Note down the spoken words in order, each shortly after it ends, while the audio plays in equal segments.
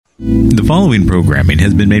The following programming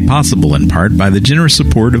has been made possible in part by the generous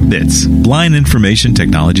support of BITS, Blind Information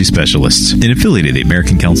Technology Specialists. An affiliate of the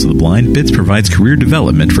American Council of the Blind, BITS provides career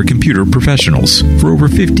development for computer professionals. For over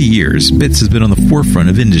 50 years, BITS has been on the forefront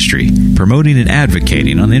of industry, promoting and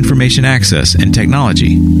advocating on information access and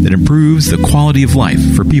technology that improves the quality of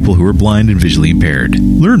life for people who are blind and visually impaired.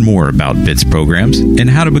 Learn more about BITS programs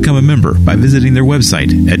and how to become a member by visiting their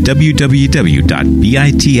website at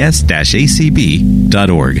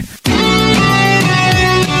www.bits-acb.org.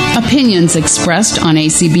 Opinions expressed on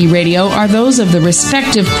ACB Radio are those of the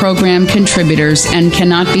respective program contributors and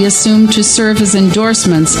cannot be assumed to serve as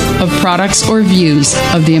endorsements of products or views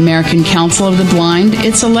of the American Council of the Blind,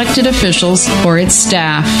 its elected officials, or its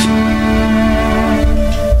staff.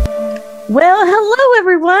 Well, hello,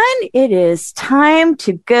 everyone. It is time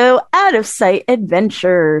to go out of sight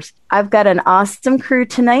adventures. I've got an awesome crew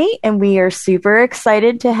tonight, and we are super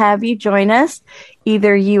excited to have you join us.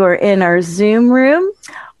 Either you are in our Zoom room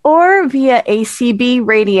or via ACB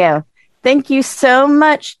Radio. Thank you so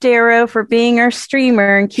much, Darrow, for being our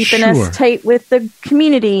streamer and keeping us tight with the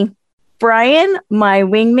community. Brian, my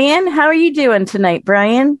wingman, how are you doing tonight,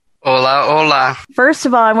 Brian? Hola, hola. First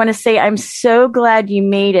of all, I want to say I'm so glad you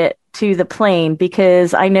made it to the plane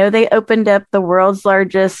because I know they opened up the world's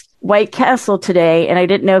largest White Castle today, and I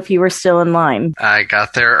didn't know if you were still in line. I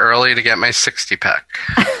got there early to get my 60-pack.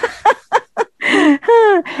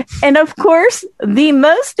 And of course, the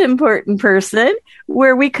most important person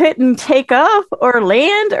where we couldn't take off or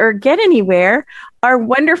land or get anywhere, our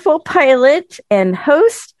wonderful pilot and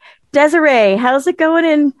host, Desiree. How's it going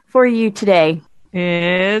in for you today?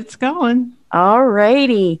 It's going. All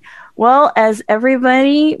righty. Well, as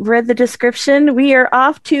everybody read the description, we are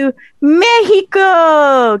off to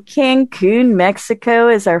Mexico. Cancun, Mexico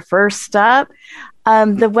is our first stop.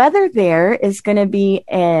 The weather there is going to be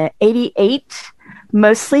 88,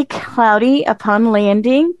 mostly cloudy upon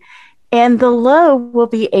landing, and the low will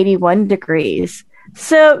be 81 degrees.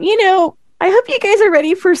 So, I hope you guys are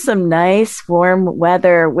ready for some nice warm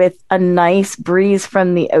weather with a nice breeze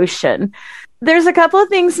from the ocean. There's a couple of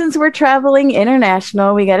things since we're traveling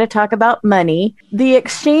international. We got to talk about money. The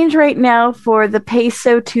exchange right now for the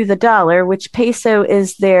peso to the dollar, which peso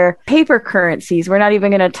is their paper currencies. We're not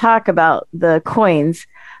even going to talk about the coins.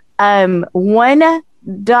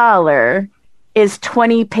 $1 is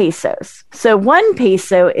 20 pesos. So 1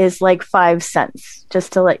 peso is like 5 cents,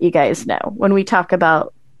 just to let you guys know when we talk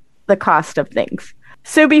about the cost of things.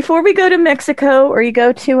 So before we go to Mexico or you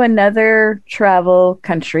go to another travel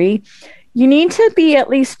country, you need to be at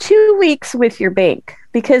least 2 weeks with your bank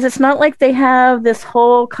because it's not like they have this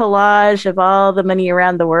whole collage of all the money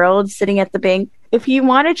around the world sitting at the bank. If you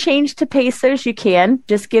want to change to pesos, you can.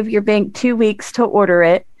 Just give your bank 2 weeks to order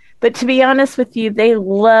it. But to be honest with you, they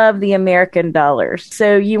love the American dollars.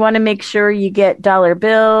 So you want to make sure you get dollar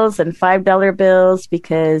bills and $5 bills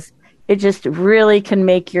because it just really can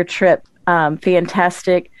make your trip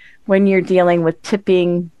fantastic when you're dealing with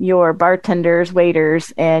tipping your bartenders,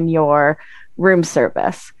 waiters, and your room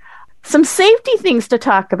service. Some safety things to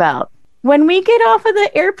talk about. When we get off of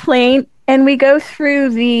the airplane and we go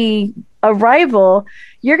through the arrival,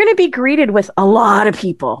 you're going to be greeted with a lot of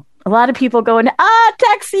people. A lot of people going,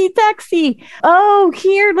 taxi, taxi. Oh,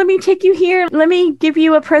 here, let me take you here. Let me give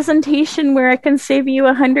you a presentation where I can save you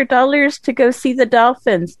 $100 to go see the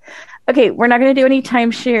dolphins. Okay, we're not going to do any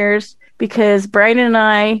timeshares because Brian and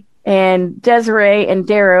I and Desiree and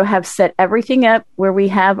Darrow have set everything up where we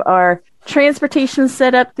have our transportation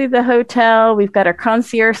set up through the hotel. We've got our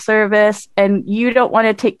concierge service, and you don't want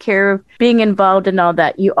to take care of being involved in all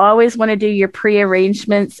that. You always want to do your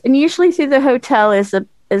pre-arrangements, and usually through the hotel is the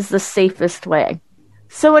safest way.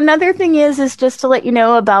 So another thing is just to let you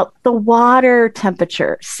know about the water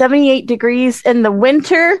temperature. 78 degrees in the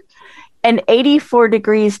winter and 84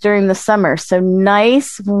 degrees during the summer. So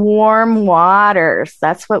nice, warm waters.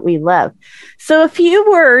 That's what we love. So a few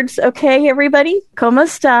words, okay, everybody? ¿Cómo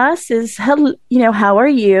estás? Is, how are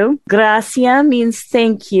you? Gracias means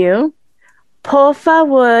thank you. Por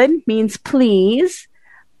favor means please.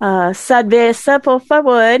 Cerveza, por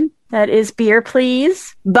favor. That is beer,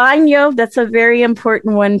 please. Baño, that's a very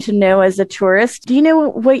important one to know as a tourist. Do you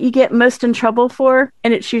know what you get most in trouble for?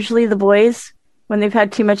 And it's usually the boys. When they've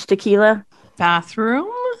had too much tequila? Bathroom?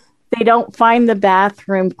 They don't find the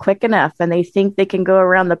bathroom quick enough and they think they can go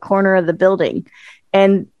around the corner of the building.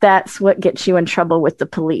 And that's what gets you in trouble with the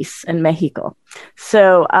police in Mexico.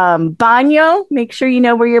 So, baño, make sure you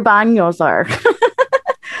know where your baños are.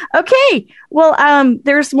 Okay. Well,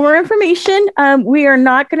 there's more information. We are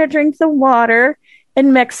not going to drink the water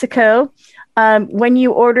in Mexico. When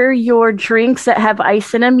you order your drinks that have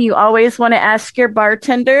ice in them, you always want to ask your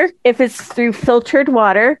bartender if it's through filtered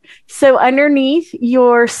water. So underneath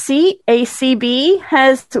your seat, ACB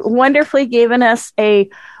has wonderfully given us a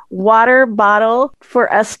water bottle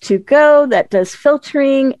for us to go that does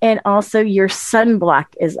filtering, and also your sunblock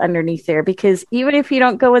is underneath there, because even if you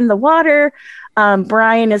don't go in the water,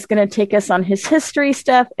 Brian is going to take us on his history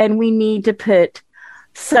stuff, and we need to put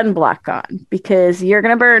sunblock on because you're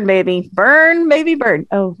going to burn, baby. Burn, baby, burn.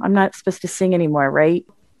 Oh, I'm not supposed to sing anymore, right?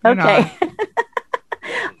 Okay.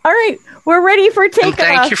 All right. We're ready for takeoff.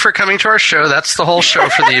 Thank you for coming to our show. That's the whole show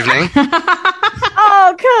for the evening.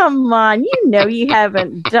 Oh, come on. You know you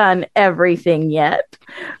haven't done everything yet.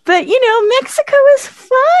 But, Mexico is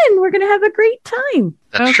fun. We're going to have a great time.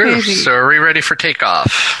 That's true. So are we ready for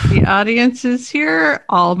takeoff? The audience is here.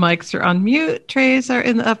 All mics are on mute. Trays are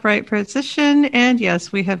in the upright position. And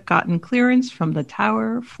yes, we have gotten clearance from the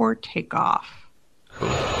tower for takeoff.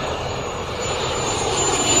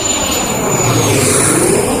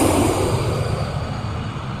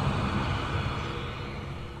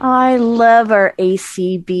 I love our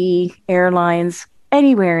ACB Airlines.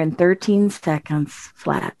 Anywhere in 13 seconds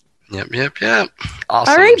flat. Yep.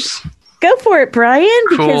 Awesome. All right. Go for it, Brian.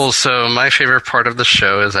 Cool. So my favorite part of the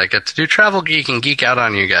show is I get to do Travel Geek and geek out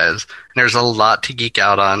on you guys. There's a lot to geek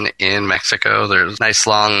out on in Mexico. There's nice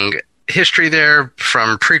long history there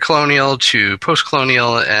from pre-colonial to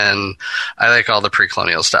post-colonial, and I like all the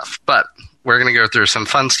pre-colonial stuff. But we're going to go through some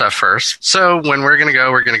fun stuff first. So when we're going to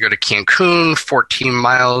go to Cancun, 14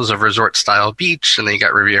 miles of resort-style beach, and then you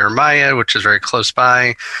got Riviera Maya, which is very close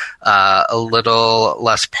by, a little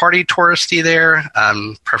less party touristy there,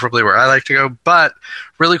 preferably where I like to go. But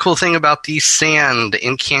really cool thing about the sand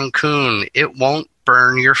in Cancun, it won't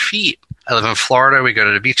burn your feet. I live in Florida. We go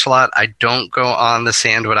to the beach a lot. I don't go on the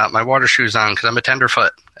sand without my water shoes on because I'm a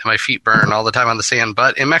tenderfoot, and my feet burn all the time on the sand.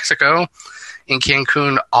 But in Mexico, in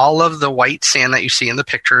Cancun, all of the white sand that you see in the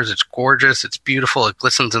pictures, it's gorgeous, it's beautiful, it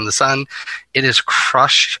glistens in the sun. It is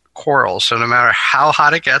crushed coral. So no matter how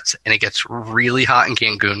hot it gets, and it gets really hot in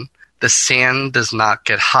Cancun, the sand does not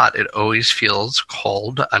get hot. It always feels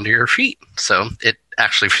cold under your feet. So it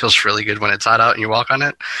actually feels really good when it's hot out and you walk on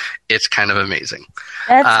it. It's kind of amazing.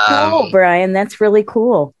 That's cool, Brian. That's really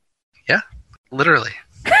cool. Yeah, literally.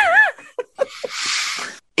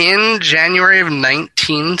 In January of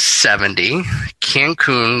 1970,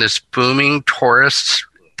 Cancun, this booming tourist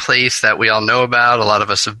place that we all know about, a lot of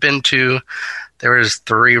us have been to, there was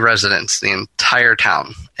 3 residents, the entire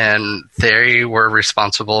town, and they were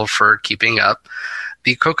responsible for keeping up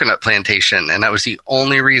the coconut plantation, and that was the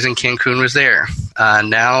only reason Cancun was there.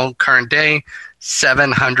 Now, current day,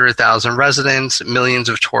 700,000 residents, millions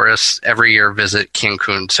of tourists every year visit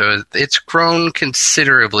Cancun. So it's grown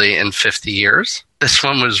considerably in 50 years. This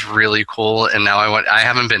one was really cool, and now I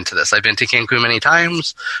haven't been to this. I've been to Cancun many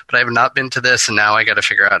times, but I have not been to this, and now I got to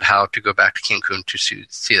figure out how to go back to Cancun to see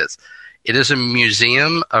this. It is a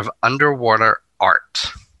museum of underwater art.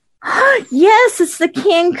 Yes, it's the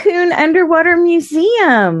Cancun Underwater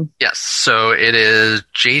Museum. Yes, so it is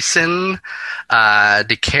Jason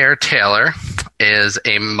DeCare Taylor is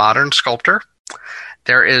a modern sculptor.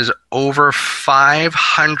 There is over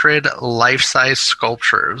 500 life-size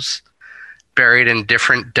sculptures buried in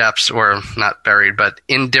different depths, or not buried, but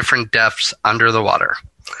in different depths under the water.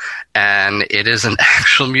 And it is an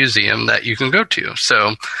actual museum that you can go to. So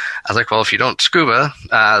I was like, well, if you don't scuba,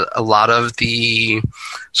 a lot of the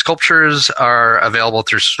sculptures are available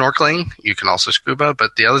through snorkeling. You can also scuba,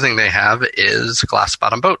 but the other thing they have is glass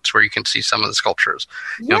bottom boats where you can see some of the sculptures.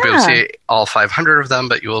 You won't be able to see all 500 of them,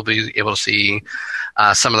 but you will be able to see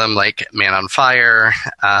some of them, like Man on Fire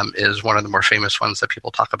is one of the more famous ones that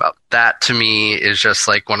people talk about. That to me is just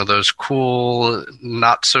like one of those cool,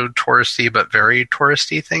 not so touristy, but very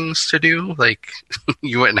touristy things to do. Like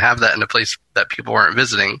you wouldn't have that in a place that people weren't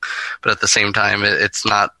visiting, but at the same time, it's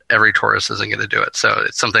not every tourist isn't going to do it. So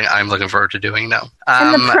it's something I'm looking forward to doing now.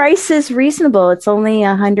 And the price is reasonable. It's only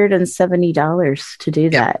 $170 to do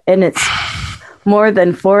that. And it's more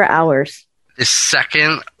than 4 hours. The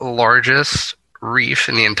second largest reef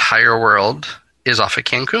in the entire world is off of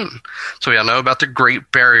Cancun. So we all know about the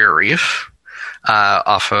Great Barrier Reef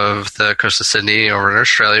off of the coast of Sydney over in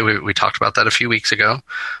Australia. We talked about that a few weeks ago.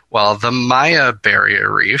 Well, the Maya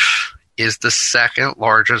Barrier Reef is the second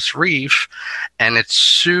largest reef, and it's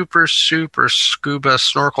super, super scuba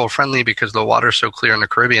snorkel friendly because the water's so clear in the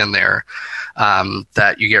Caribbean there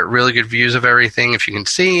that you get really good views of everything if you can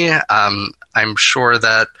see. I'm sure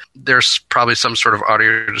that there's probably some sort of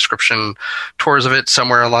audio description tours of it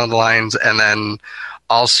somewhere along the lines, and then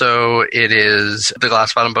Also, it is the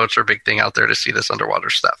glass bottom boats are a big thing out there to see this underwater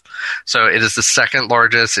stuff. So it is the second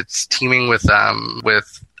largest. It's teeming with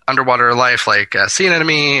underwater life like sea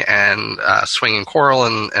anemone and swinging coral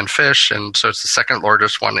and fish. And so it's the second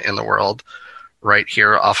largest one in the world right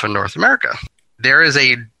here off of North America. There is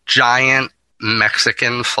a giant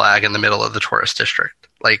Mexican flag in the middle of the tourist district,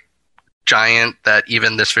 like giant that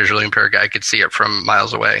even this visually impaired guy could see it from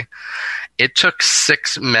miles away. It took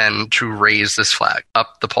 6 men to raise this flag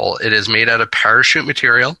up the pole. It is made out of parachute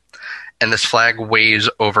material, and this flag weighs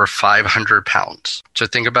over 500 pounds. So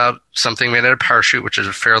think about something made out of parachute, which is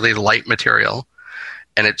a fairly light material,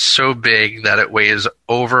 and it's so big that it weighs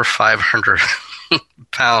over 500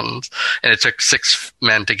 pounds, and it took 6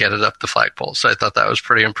 men to get it up the flagpole. So I thought that was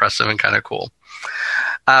pretty impressive and kind of cool.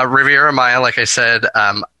 Riviera Maya, like I said,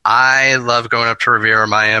 I love going up to Riviera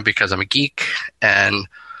Maya because I'm a geek, and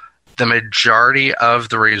the majority of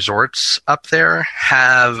the resorts up there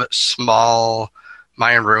have small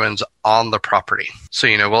Mayan ruins on the property. So,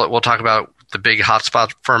 we'll talk about the big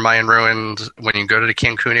hotspot for Mayan ruins when you go to the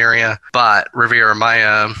Cancun area, but Riviera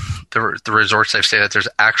Maya, the resorts I've stayed at, there's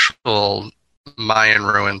actual Mayan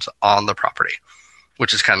ruins on the property,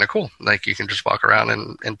 which is kind of cool. Like, you can just walk around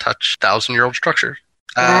and touch 1,000-year-old structures.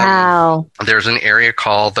 Wow. There's an area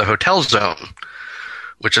called the Hotel Zone,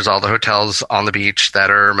 which is all the hotels on the beach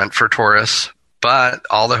that are meant for tourists. But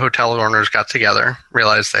all the hotel owners got together,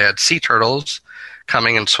 realized they had sea turtles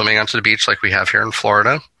coming and swimming onto the beach like we have here in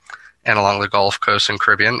Florida and along the Gulf Coast and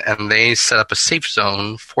Caribbean, and they set up a safe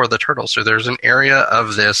zone for the turtles. So there's an area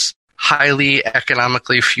of this highly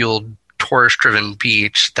economically fueled tourist-driven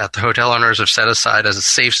beach that the hotel owners have set aside as a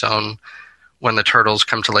safe zone when the turtles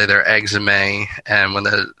come to lay their eggs in May and when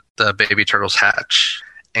the baby turtles hatch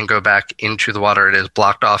and go back into the water. It is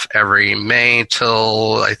blocked off every May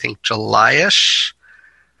till, I think, July-ish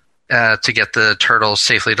to get the turtles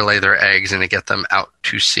safely to lay their eggs and to get them out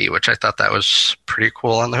to sea, which I thought that was pretty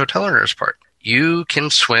cool on the hotel owner's part. You can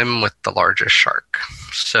swim with the largest shark.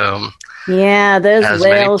 So yeah, those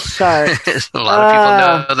whale sharks. A lot of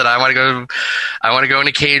people know that I want to go in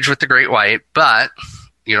a cage with the great white, but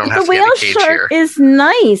you don't have to get a cage here. The whale shark is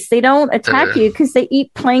nice. They don't attack you because they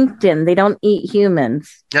eat plankton. They don't eat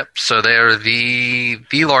humans. Yep. So they are the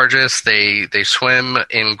largest. They swim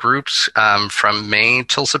in groups from May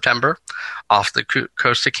till September off the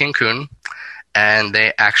coast of Cancun, and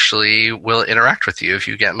they actually will interact with you if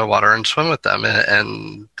you get in the water and swim with them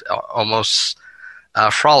and almost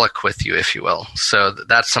frolic with you, if you will. So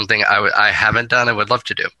that's something I haven't done and would love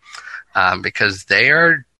to do because they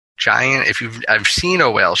are giant. I've seen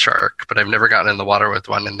a whale shark, but I've never gotten in the water with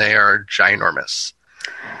one, and they are ginormous.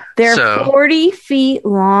 They're 40 feet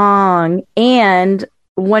long, and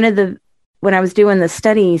when I was doing the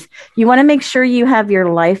studies, you want to make sure you have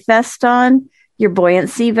your life vest on, your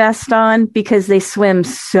buoyancy vest on, because they swim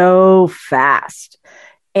so fast.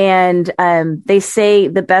 And they say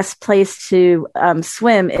the best place to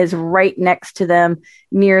swim is right next to them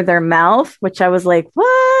near their mouth, which I was like,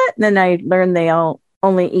 what? And then I learned they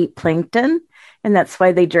only eat plankton, and that's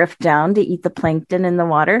why they drift down to eat the plankton in the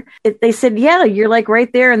water. They said, yeah, you're like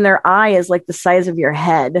right there, and their eye is like the size of your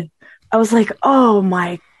head. I was like, oh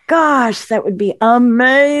my gosh, that would be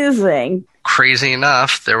amazing. Crazy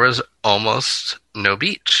enough, there was almost no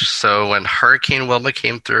beach. So when Hurricane Wilma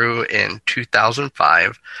came through in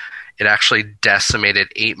 2005, it actually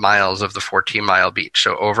decimated 8 miles of the 14-mile beach,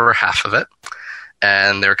 so over half of it.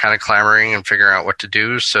 And they were kind of clamoring and figuring out what to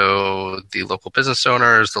do. So the local business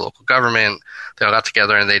owners, the local government, they all got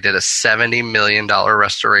together and they did a $70 million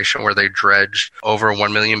restoration where they dredged over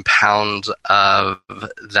 1 million pounds of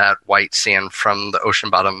that white sand from the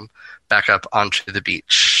ocean bottom back up onto the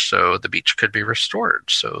beach. So the beach could be restored.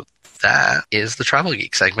 So that is the Travel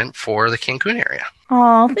Geek segment for the Cancun area.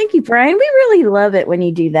 Oh, thank you, Brian. We really love it when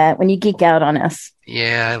you do that, when you geek out on us.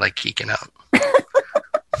 Yeah, I like geeking out.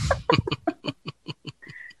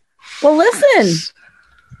 Well, listen,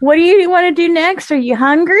 what do you want to do next? Are you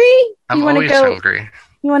hungry? I'm always hungry.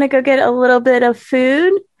 You want to go get a little bit of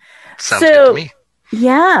food? Sounds good to me.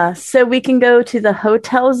 Yeah, so we can go to the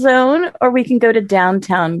Hotel Zone or we can go to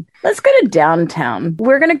downtown. Let's go to downtown.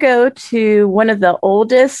 We're going to go to one of the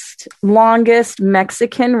oldest, longest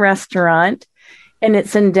Mexican restaurant, and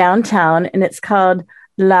it's in downtown, and it's called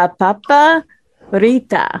La Paparita.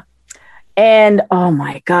 And oh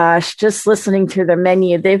my gosh, just listening to their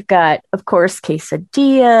menu, they've got, of course,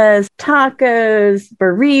 quesadillas, tacos,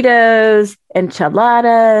 burritos,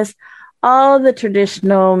 enchiladas, all the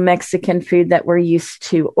traditional Mexican food that we're used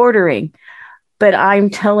to ordering. But I'm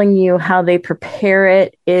telling you, how they prepare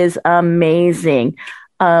it is amazing.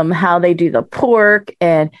 how they do the pork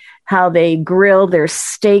and how they grill their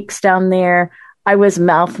steaks down there. I was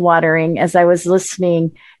mouth-watering as I was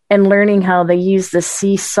listening and learning how they use the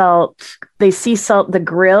sea salt. They sea salt the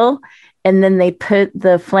grill, and then they put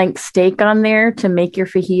the flank steak on there to make your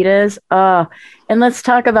fajitas. And let's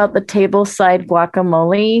talk about the tableside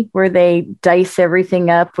guacamole, where they dice everything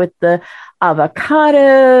up with the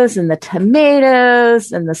avocados and the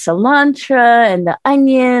tomatoes and the cilantro and the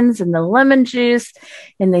onions and the lemon juice,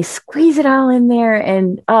 and they squeeze it all in there,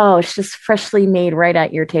 and it's just freshly made right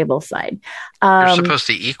at your tableside. You're supposed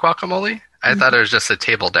to eat guacamole? I thought it was just a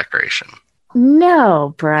table decoration.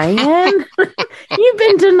 No, Brian. You've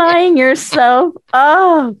been denying yourself.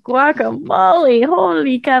 Oh, guacamole.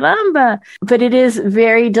 Holy caramba. But it is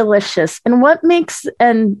very delicious.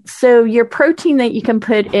 And so your protein that you can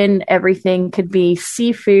put in everything could be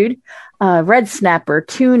seafood, red snapper,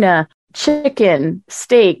 tuna, chicken,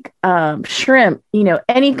 steak, shrimp,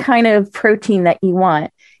 any kind of protein that you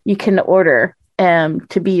want, you can order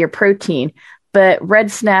to be your protein. But red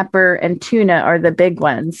snapper and tuna are the big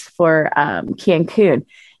ones for Cancun.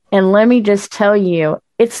 And let me just tell you,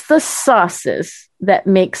 it's the sauces that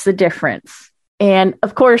makes the difference. And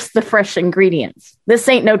of course, the fresh ingredients. This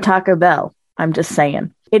ain't no Taco Bell. I'm just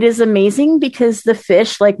saying. It is amazing because the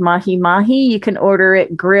fish, like mahi-mahi, you can order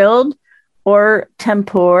it grilled or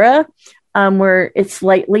tempura, where it's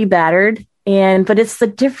lightly battered. But it's the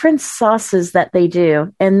different sauces that they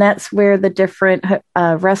do. And that's where the different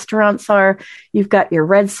restaurants are. You've got your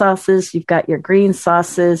red sauces, you've got your green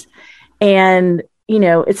sauces. And,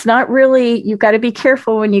 it's not really, you've got to be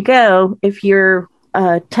careful when you go. If you're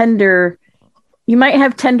tender, you might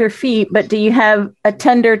have tender feet, but do you have a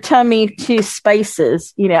tender tummy to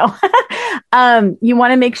spices? You want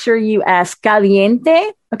to make sure you ask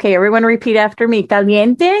caliente. Okay, everyone repeat after me.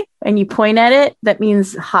 Caliente. And you point at it. That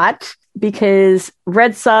means hot. Because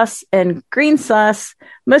red sauce and green sauce,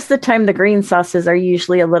 most of the time the green sauces are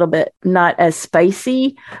usually a little bit not as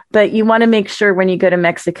spicy, but you want to make sure when you go to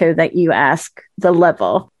Mexico that you ask the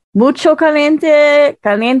level. Mucho caliente,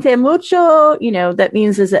 caliente mucho, that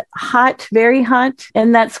means is it hot, very hot?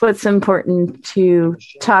 And that's what's important to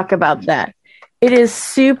talk about that. It is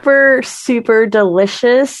super, super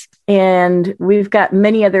delicious, and we've got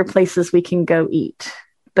many other places we can go eat.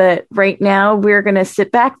 But right now, we're going to sit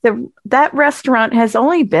back. That restaurant has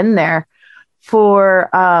only been there for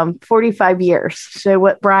 45 years. So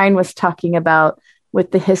what Brian was talking about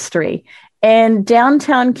with the history. And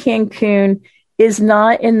downtown Cancun is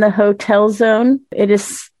not in the hotel zone. It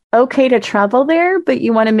is okay to travel there, but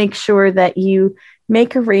you want to make sure that you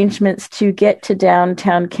make arrangements to get to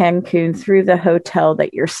downtown Cancun through the hotel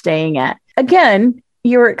that you're staying at. Again,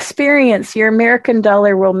 your experience, your American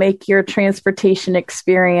dollar will make your transportation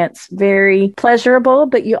experience very pleasurable,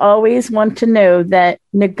 but you always want to know that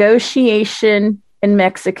negotiation in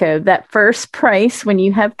Mexico, that first price when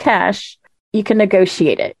you have cash, you can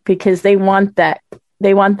negotiate it because they want that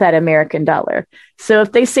American dollar. So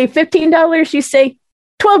if they say $15, you say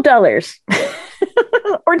 $12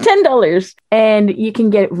 or $10, and you can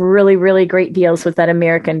get really, really great deals with that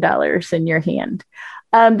American dollars in your hand.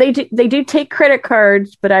 They do take credit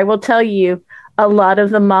cards, but I will tell you, a lot of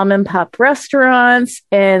the mom and pop restaurants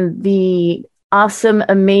and the awesome,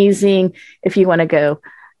 amazing, if you want to go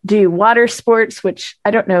do water sports, which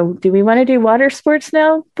I don't know, do we want to do water sports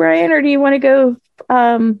now, Brian, or do you want to go?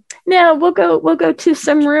 No, we'll go to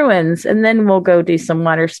some ruins and then we'll go do some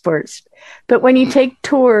water sports. But when you take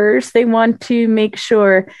tours, they want to make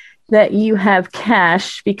sure that you have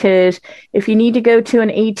cash, because if you need to go to an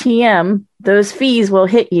ATM, those fees will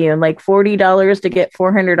hit you, like $40 to get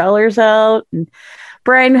 $400 out. And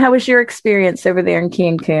Brian, how was your experience over there in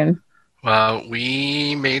Cancun? Well,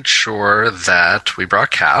 we made sure that we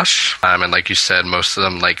brought cash. And like you said, most of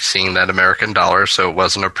them like seeing that American dollar, so it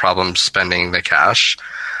wasn't a problem spending the cash.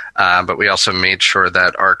 But we also made sure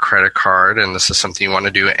that our credit card, and this is something you want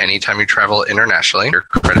to do anytime you travel internationally, your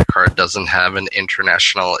credit card doesn't have an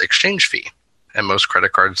international exchange fee. And most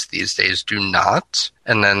credit cards these days do not.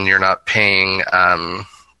 And then you're not paying,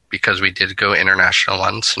 because we did go international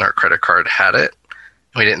once and our credit card had it.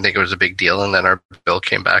 We didn't think it was a big deal. And then our bill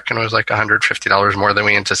came back and it was like $150 more than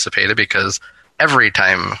we anticipated, because every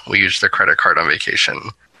time we used the credit card on vacation,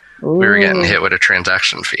 we were getting hit with a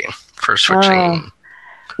transaction fee for switching.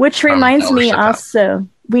 Which reminds me also,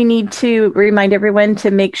 we need to remind everyone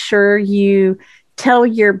to make sure you tell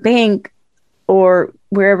your bank or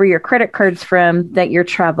wherever your credit card's from that you're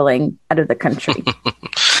traveling out of the country.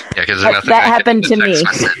 Yeah, because that happened to me.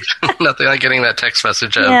 Nothing like getting that text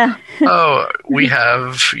message of, oh, we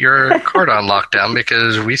have your card on lockdown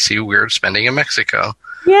because we see weird spending in Mexico.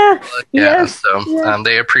 Yeah. Yeah. So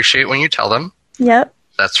they appreciate when you tell them. Yep.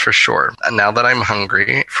 That's for sure. And now that I'm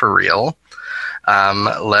hungry for real,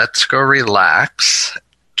 let's go relax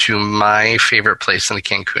to my favorite place in the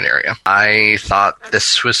Cancun area. I thought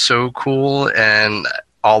this was so cool, and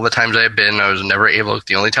all the times I've been, I was never able.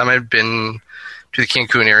 The only time I've been to the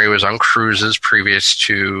Cancun area was on cruises previous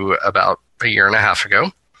to about a year and a half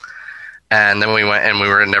ago. And then we went, and we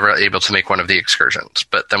were never able to make one of the excursions.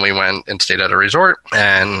 But then we went and stayed at a resort,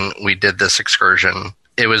 and we did this excursion.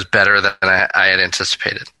 It was better than I had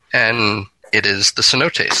anticipated. And it is the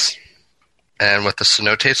cenotes. And what the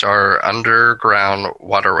cenotes are underground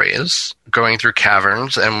waterways going through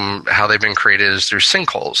caverns, and how they've been created is through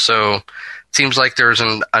sinkholes. So it seems like there's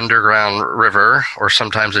an underground river, or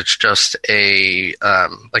sometimes it's just a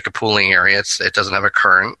like a pooling area. It doesn't have a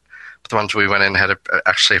current. But the ones we went in had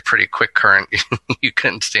actually a pretty quick current. You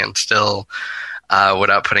couldn't stand still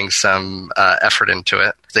without putting some effort into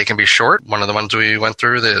it. They can be short. One of the ones we went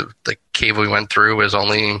through, the cave we went through was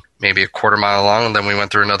only maybe a quarter mile long. And then we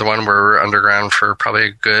went through another one where we were underground for probably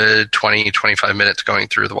a good 20, 25 minutes going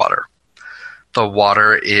through the water. The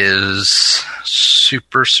water is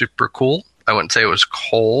super, super cool. I wouldn't say it was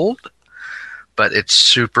cold, but it's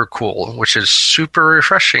super cool, which is super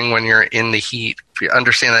refreshing when you're in the heat. If you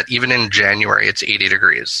understand that even in January, it's 80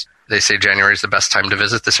 degrees. They say January is the best time to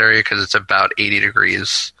visit this area because it's about 80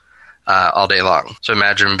 degrees all day long. So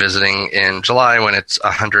imagine visiting in July when it's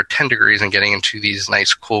 110 degrees and getting into these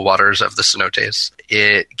nice cool waters of the cenotes.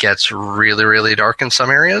 It gets really, really dark in some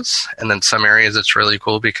areas. And then some areas it's really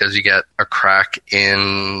cool because you get a crack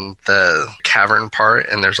in the cavern part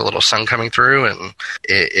and there's a little sun coming through. And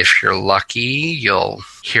if you're lucky, you'll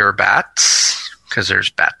hear bats, because there's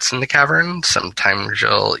bats in the cavern. Sometimes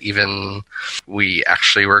we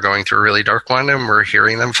actually were going through a really dark one and we're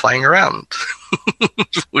hearing them flying around,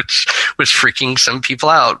 which was freaking some people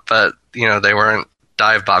out. But, they weren't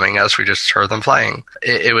dive bombing us. We just heard them flying.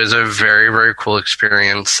 It was a very, very cool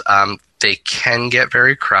experience. They can get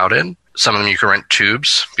very crowded. Some of them you can rent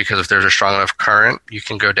tubes because if there's a strong enough current, you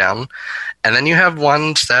can go down. And then you have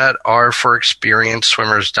ones that are for experienced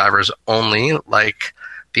swimmers, divers only, like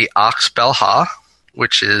the Oxbel Ha,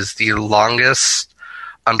 which is the longest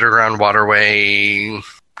underground waterway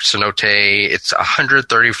cenote. It's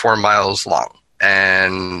 134 miles long,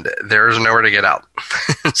 and there's nowhere to get out.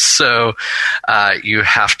 So you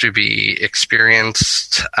have to be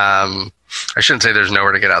experienced. I shouldn't say there's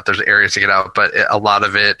nowhere to get out. There's areas to get out, but a lot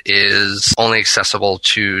of it is only accessible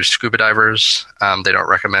to scuba divers. They don't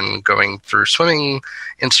recommend going through swimming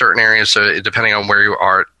in certain areas, so depending on where you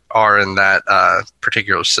are in that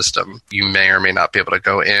particular system, you may or may not be able to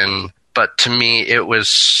go in. But to me, it was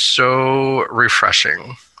so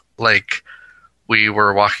refreshing. Like, we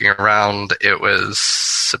were walking around, it was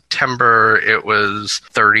September, it was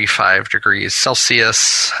 35 degrees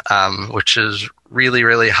Celsius, which is really,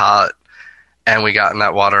 really hot. And we got in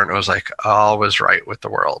that water and it was like, all was right with the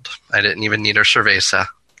world. I didn't even need a cerveza.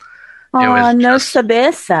 Oh, no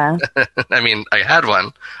cerveza. I mean, I had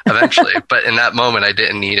one eventually, but in that moment I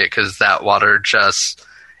didn't need it because that water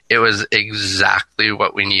it was exactly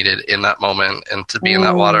what we needed in that moment. And to be in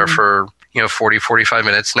that water for, 40, 45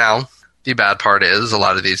 minutes. Now, the bad part is a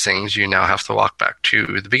lot of these things you now have to walk back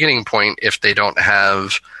to the beginning point if they don't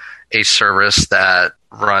have a service that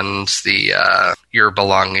runs your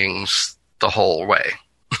belongings the whole way.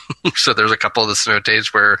 So there's a couple of the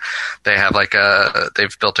cenotes where they have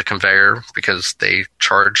they've built a conveyor because they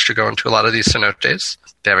charge to go into a lot of these cenotes.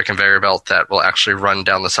 They have a conveyor belt that will actually run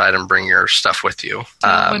down the side and bring your stuff with you.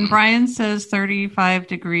 When Brian says 35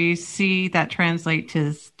 degrees C, that translates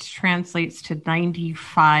to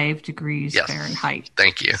 95 degrees Fahrenheit.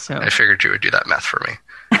 Thank you. So. I figured you would do that math for me.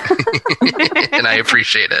 And I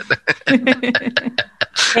appreciate it.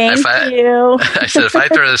 Thank you. I said, if I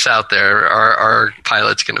throw this out there, our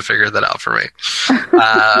pilot's going to figure that out for me.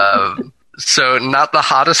 So not the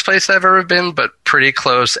hottest place I've ever been, but pretty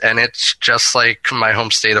close. And it's just like my home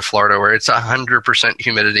state of Florida, where it's 100%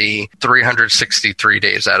 humidity 363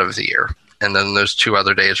 days out of the year. And then those 2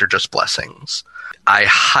 other days are just blessings. I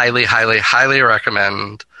highly, highly, highly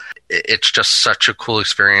recommend. It's just such a cool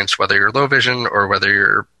experience, whether you're low vision or whether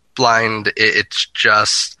you're blind. It's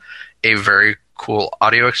just a very cool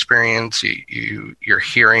audio experience. You're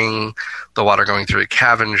hearing the water going through the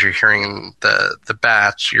caverns. You're hearing the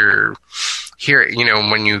bats. You're hearing,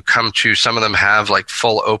 when you come to, some of them have like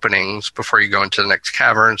full openings before you go into the next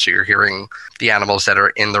cavern. So you're hearing the animals that are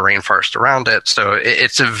in the rainforest around it. So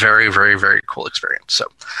it's a very, very, very cool experience. So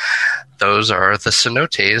those are the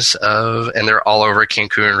cenotes and they're all over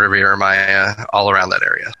Cancun, Riviera Maya, all around that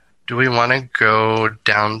area. Do we want to go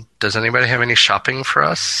down? Does anybody have any shopping for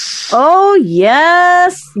us? Oh,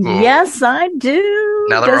 yes. Ooh. Yes, I do.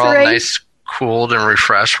 Now that we're all nice, cooled, and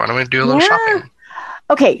refreshed, why don't we do a little shopping?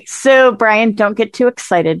 Okay, so Brian, don't get too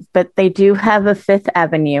excited, but they do have a Fifth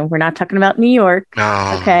Avenue. We're not talking about New York.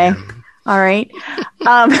 Oh, okay. Man. All right.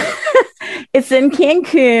 It's in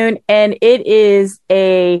Cancun, and it is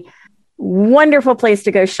a wonderful place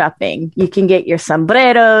to go shopping. You can get your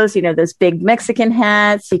sombreros, those big Mexican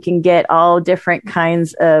hats. You can get all different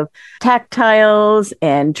kinds of tactiles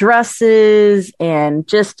and dresses and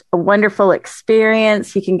just a wonderful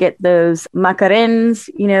experience. You can get those macarens,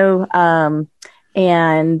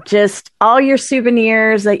 and just all your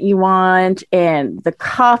souvenirs that you want, and the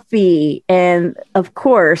coffee, and of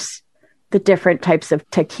course, the different types of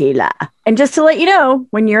tequila. And just to let you know,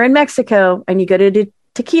 when you're in Mexico and you go to do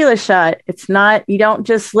tequila shot, you don't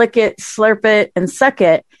just lick it, slurp it, and suck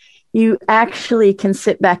it. You actually can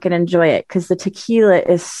sit back and enjoy it because the tequila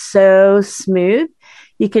is so smooth.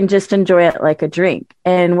 You can just enjoy it like a drink.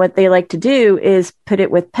 And what they like to do is put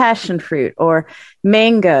it with passion fruit or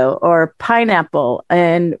mango or pineapple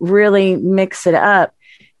and really mix it up.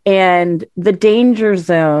 And the danger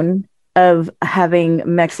zone of having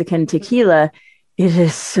Mexican tequila, it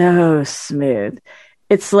is so smooth.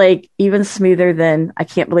 It's like even smoother than, I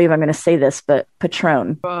can't believe I'm going to say this, but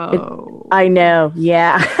Patron. I know.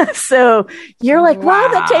 Yeah. So you're like, wow,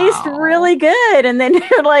 that tastes really good. And then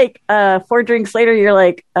you're like, 4 drinks later, you're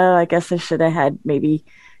like, oh, I guess I should have had maybe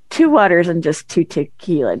 2 waters and just 2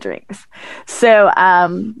 tequila drinks. So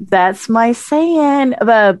that's my saying.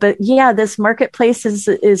 But yeah, this marketplace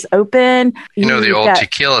is open. The old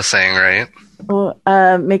tequila saying, right?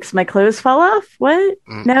 Makes my clothes fall off? What?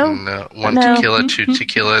 No. 1 tequila, 2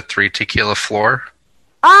 tequila, 3 tequila floor.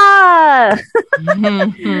 Ah!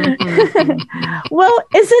 Well,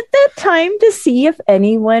 is it that time to see if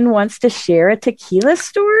anyone wants to share a tequila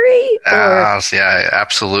story? Yeah,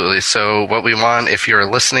 absolutely. So what we want, if you're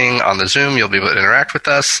listening on the Zoom, you'll be able to interact with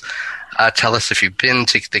us. Tell us if you've been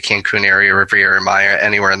to the Cancun area, Riviera Maya,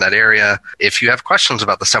 anywhere in that area. If you have questions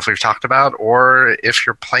about the stuff we've talked about, or if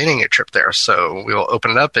you're planning a trip there. So we will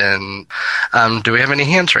open it up. And do we have any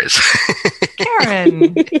hands raised?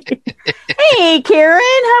 Karen. Hey,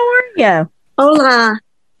 Karen, how are you? Hola.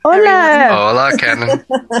 Hola. Hola, Karen.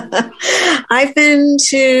 I've been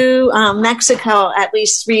to Mexico at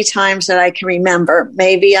least 3 times that I can remember.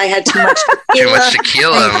 Maybe I had too much tequila. Too much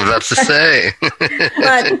tequila, I'm about to say.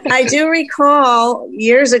 But I do recall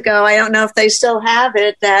years ago, I don't know if they still have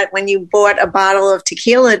it, that when you bought a bottle of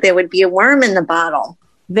tequila, there would be a worm in the bottle.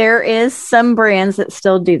 There is some brands that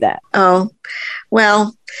still do that. Oh,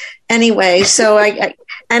 well, anyway, so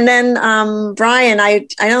and then Brian, I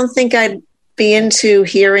don't think I'd be into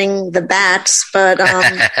hearing the bats, but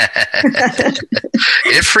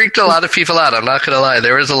it freaked a lot of people out. I'm not going to lie.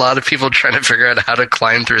 There was a lot of people trying to figure out how to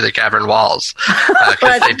climb through the cavern walls. But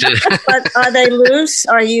are they loose?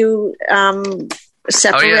 Are you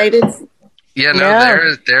separated? Oh, yeah.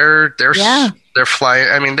 No, they're flying.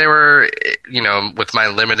 I mean, they were, with my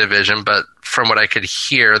limited vision, but from what I could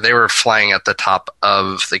hear, they were flying at the top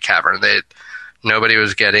of the cavern. Nobody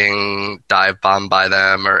was getting dive bombed by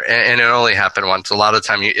them, and it only happened once. A lot of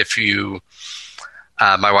time,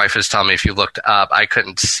 my wife was telling me if you looked up, I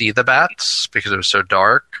couldn't see the bats because it was so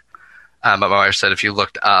dark. But my wife said if you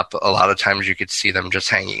looked up, a lot of times you could see them just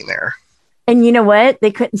hanging there. And you know what? They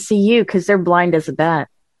couldn't see you because they're blind as a bat.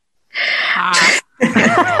 Oh,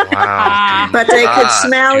 wow. But they could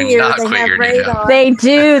smell you. They have radar. They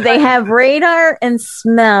do. They have radar and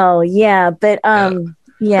smell. Yeah, but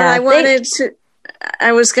yeah.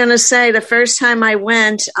 I was going to say the first time I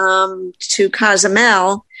went to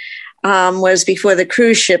Cozumel was before the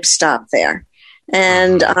cruise ship stopped there.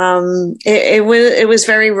 And it was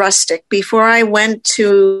very rustic. Before I went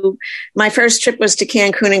my first trip was to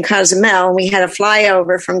Cancun and Cozumel, and we had a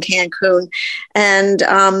flyover from Cancun. And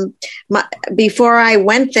before I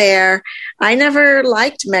went there, I never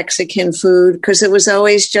liked Mexican food because it was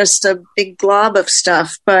always just a big glob of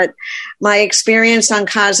stuff. But my experience on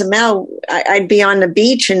Cozumel, I'd be on the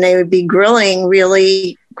beach and they would be grilling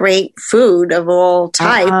really great food of all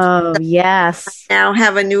types. Oh, yes. I now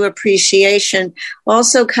have a new appreciation.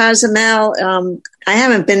 Also, Cozumel, I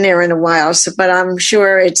haven't been there in a while, but I'm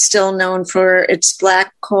sure it's still known for its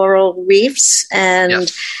black coral reefs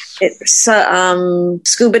and it's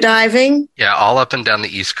scuba diving. Yeah, all up and down the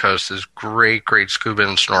East Coast is great scuba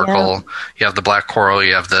and snorkel. Yeah. You have the black coral,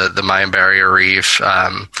 you have the Mayan Barrier Reef.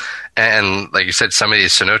 And like you said, some of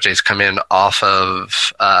these cenotes come in off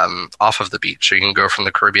of the beach. So you can go from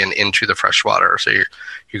the Caribbean into the freshwater. So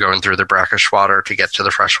you're going through the brackish water to get to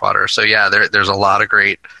the freshwater. So yeah, there's a lot of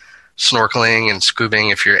great snorkeling and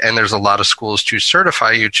scubing and there's a lot of schools to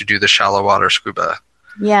certify you to do the shallow water scuba.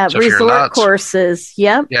 Yeah, so resort courses.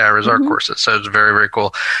 Yep. Yeah, resort courses. So it's very, very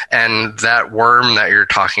cool. And that worm that you're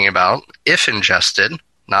talking about, if ingested,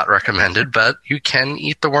 not recommended, but you can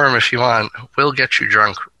eat the worm if you want, will get you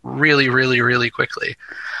drunk really, really, really quickly.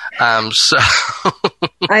 So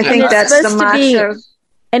I think that's the motto.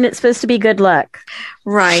 And it's supposed to be good luck.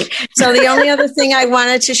 Right. So the only other thing I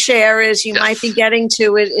wanted to share is you might be getting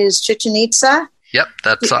to it is Chichen Itza. Yep,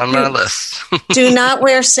 that's on my list. Do not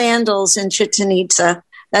wear sandals in Chichen Itza.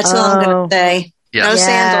 That's all I'm going to say. Yes. No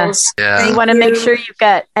sandals. Yeah. You want to make sure you've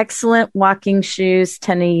got excellent walking shoes,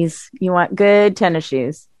 tennies. You want good tennis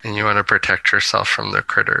shoes. And you want to protect yourself from the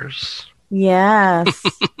critters. Yes.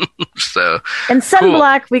 And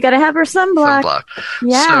sunblock. Cool. We got to have our sunblock.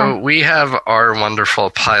 Yeah. So we have our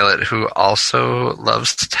wonderful pilot who also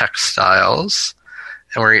loves textiles.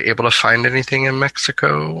 And were you able to find anything in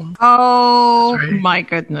Mexico? Oh, my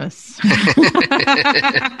goodness.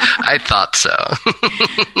 I thought so.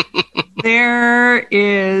 There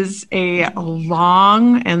is a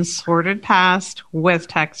long and sordid past with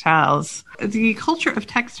textiles. The culture of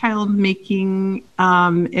textile making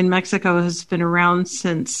in Mexico has been around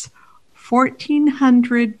since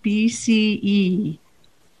 1400 BCE.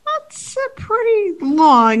 That's a pretty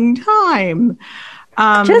long time.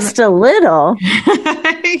 Just a little.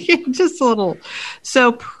 Just a little.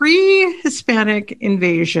 So pre-Hispanic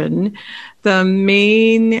invasion, the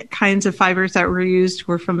main kinds of fibers that were used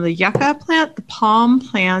were from the yucca plant, the palm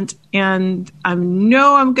plant, and I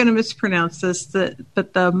know I'm going to mispronounce this,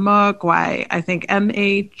 but the maguey, I think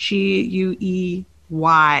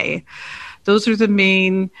Maguey. Those are the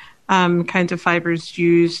main kinds of fibers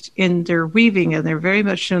used in their weaving, and they're very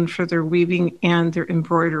much known for their weaving and their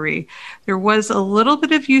embroidery. There was a little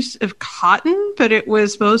bit of use of cotton, but it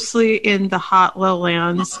was mostly in the hot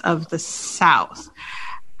lowlands of the south.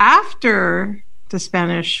 After the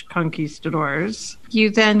Spanish conquistadors, you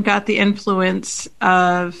then got the influence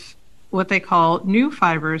of what they call new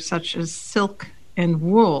fibers, such as silk and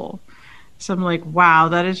wool. So I'm like, wow,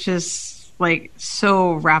 that is just like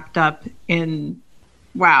so wrapped up in,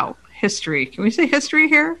 wow, history. Can we say history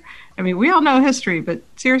here? I mean, we all know history, but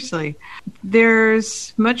seriously,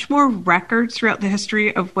 there's much more records throughout the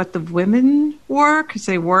history of what the women wore, because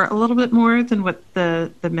they wore a little bit more than what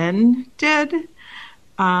the men did.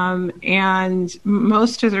 And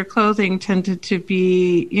most of their clothing tended to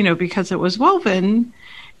be, because it was woven,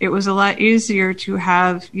 it was a lot easier to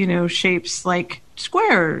have, shapes like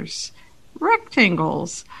squares,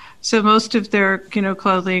 rectangles. So most of their,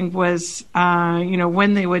 clothing was,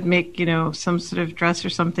 when they would make, some sort of dress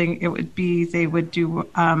or something, they would do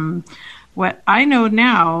what I know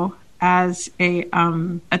now as a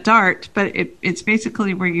dart, but it's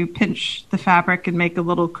basically where you pinch the fabric and make a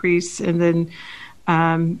little crease and then,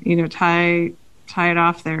 tie it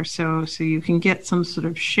off there so you can get some sort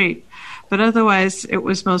of shape. But otherwise, it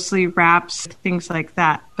was mostly wraps, things like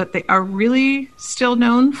that. But they are really still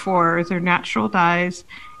known for their natural dyes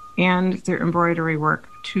and their embroidery work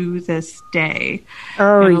to this day.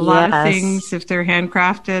 Oh, and a lot of things, if they're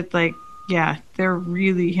handcrafted, they're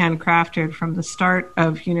really handcrafted from the start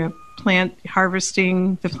of, plant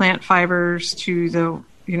harvesting the plant fibers to the,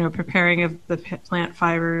 preparing of the plant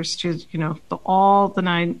fibers to, all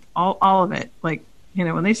of it. Like,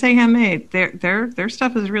 when they say handmade, their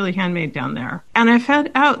stuff is really handmade down there. And I found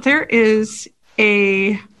out there is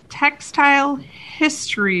a textile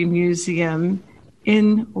history museum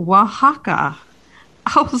in Oaxaca.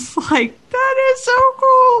 I was like, that is so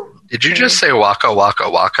cool. Did you just say waka, waka,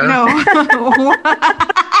 waka? No.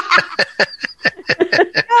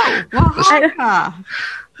 No, Oaxaca.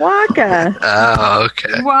 Oaxaca. Oh,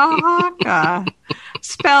 okay. Oaxaca.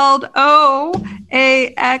 Spelled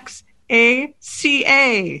Oaxaca.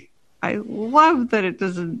 I love that it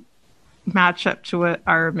doesn't match up to what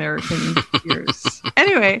our American ears.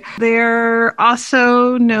 Anyway, they're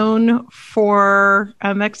also known for,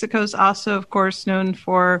 Mexico's also, of course, known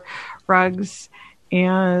for rugs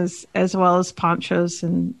as well as ponchos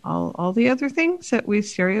and all the other things that we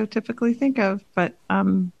stereotypically think of. But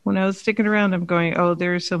when I was sticking around, I'm going,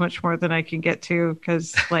 there's so much more than I can get to,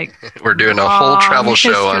 because we're doing a whole travel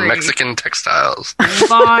show on Mexican textiles.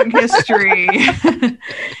 Long history. And,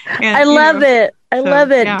 I love it. I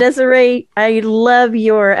love it. Yeah. Desiree, I love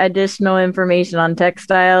your additional information on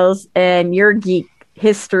textiles and your geek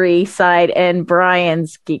history side and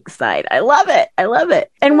Brian's geek side. I love it. I love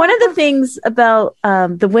it. And one of the things about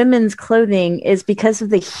the women's clothing is because of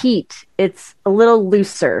the heat, it's a little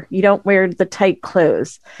looser. You don't wear the tight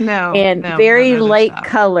clothes. Very light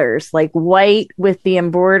colors, like white with the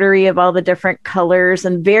embroidery of all the different colors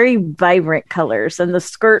and very vibrant colors. And the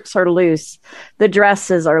skirts are loose. The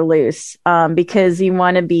dresses are loose because you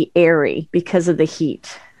want to be airy because of the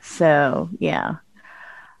heat. So, yeah.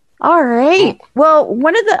 All right. Well,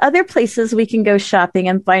 one of the other places we can go shopping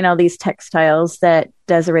and find all these textiles that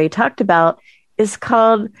Desiree talked about is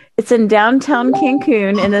it's in downtown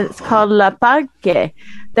Cancun, and it's called La Parque.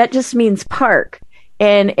 That just means park.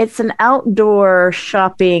 And it's an outdoor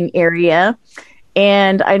shopping area.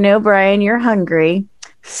 And I know, Brian, you're hungry.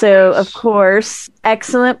 So, of course,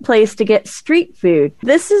 excellent place to get street food.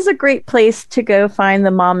 This is a great place to go find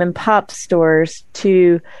the mom and pop stores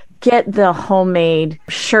to get the homemade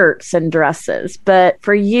shirts and dresses. But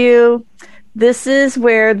for you, this is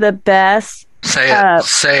where the best... Say it.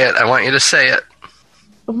 Say it. I want you to say it.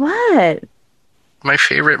 What? My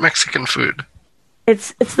favorite Mexican food.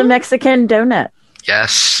 It's the Mexican donut.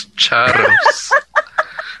 Yes, churros.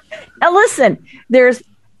 Now listen, there's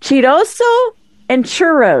chorizo and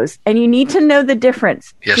churros, and you need to know the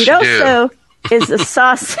difference. Yes, chorizo you do. Is a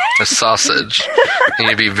sausage. A sausage. And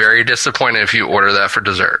you'd be very disappointed if you order that for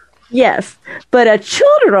dessert. Yes, but a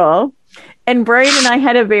churro, and Brian and I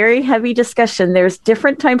had a very heavy discussion. There's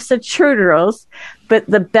different types of churros, but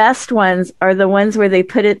the best ones are the ones where they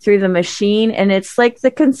put it through the machine, and it's like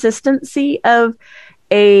the consistency of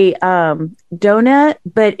a donut,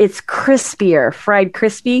 but it's crispier, fried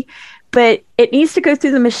crispy. But it needs to go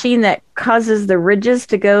through the machine that causes the ridges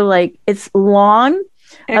to go like it's long.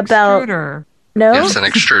 Extruder. No, it's an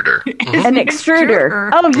extruder. An extruder.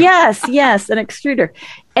 Oh yes, an extruder.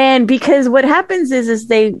 And because what happens is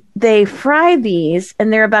they fry these,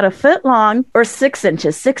 and they're about a foot long or 6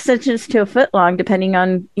 inches to a foot long, depending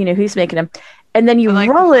on who's making them. And then you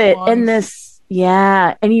roll it in this.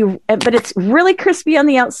 Yeah, but it's really crispy on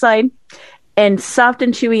the outside and soft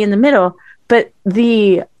and chewy in the middle. But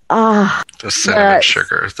the cinnamon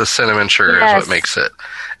sugar is what makes it.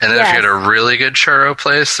 And then if you're at a really good churro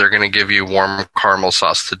place, they're going to give you warm caramel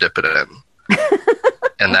sauce to dip it in.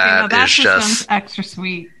 And that is just extra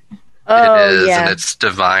sweet. It is, and it's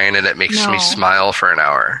divine, and it makes me smile for an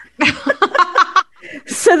hour.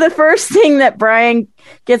 So the first thing that Brian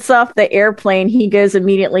gets off the airplane, he goes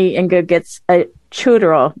immediately and gets a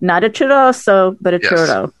churro. Not a churroso, but a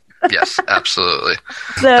churro. Yes, absolutely.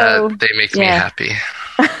 So they make me happy.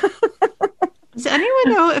 Does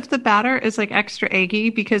anyone know if the batter is like extra eggy?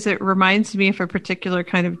 Because it reminds me of a particular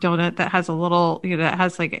kind of donut that has a little, that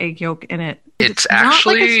has like egg yolk in it. It's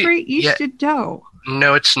actually not like a straight yeasted dough.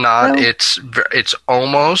 No, it's not. No. It's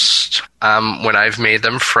almost when I've made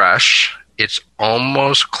them fresh, it's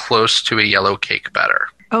almost close to a yellow cake batter.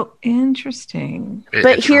 Oh, interesting.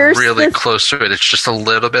 It's really close to it. It's just a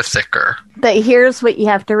little bit thicker. But here's what you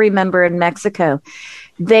have to remember in Mexico.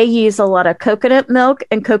 They use a lot of coconut milk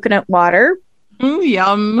and coconut water.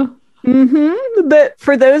 Yum. Mm-hmm. But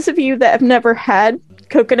for those of you that have never had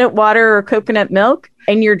coconut water or coconut milk,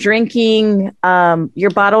 and you're drinking your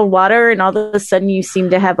bottled water, and all of a sudden you seem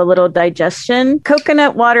to have a little digestion,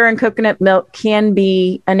 coconut water and coconut milk can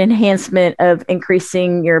be an enhancement of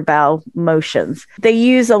increasing your bowel motions. They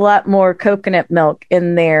use a lot more coconut milk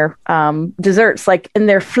in their desserts, like in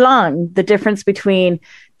their flan. The difference between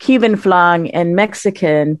Cuban flan and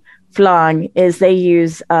Mexican flan is they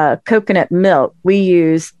use coconut milk. We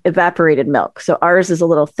use evaporated milk. So ours is a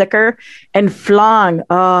little thicker. And flan,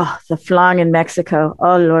 the flan in Mexico,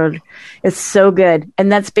 oh Lord, it's so good. And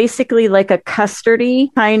that's basically like a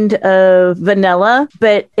custardy kind of vanilla,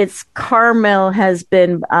 but its caramel has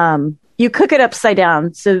been, you cook it upside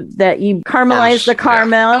down so that you caramelize the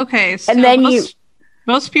caramel. Yeah. Okay. So and then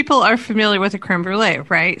most people are familiar with a creme brulee,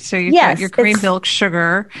 right? So you've got your cream milk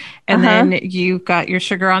sugar, and then you've got your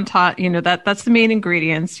sugar on top. That's the main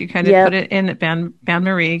ingredients. You kind of put it in bain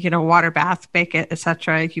marie, water bath, bake it,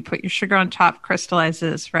 etc. You put your sugar on top,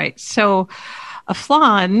 crystallizes, right? So a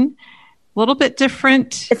flan, a little bit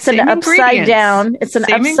different. It's an upside down. It's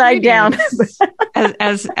an upside down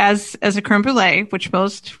as a creme brulee, which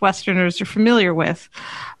most Westerners are familiar with,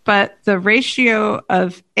 but the ratio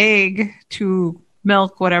of egg to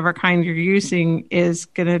milk, whatever kind you're using, is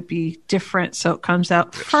going to be different. So it comes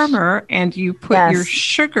out firmer, and you put your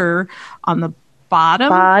sugar on the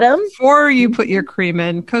bottom before you put your cream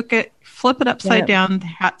in, cook it, flip it upside down.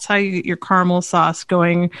 That's how you get your caramel sauce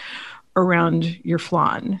going around your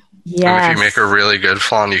flan. Yes. And if you make a really good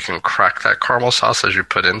flan, you can crack that caramel sauce as you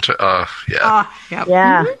put into. Yeah. Yep.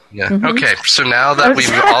 Yeah. Yeah. Okay. So now that we've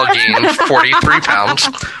all gained 43 pounds,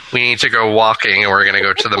 we need to go walking, and we're going to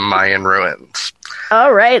go to the Mayan ruins.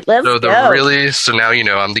 All right, let's go. So now you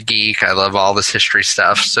know I'm the geek. I love all this history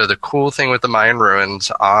stuff. So the cool thing with the Mayan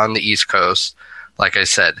ruins on the East Coast, like I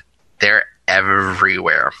said, they're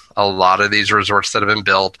everywhere. A lot of these resorts that have been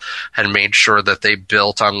built had made sure that they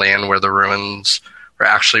built on land where the ruins were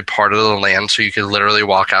actually part of the land, so you could literally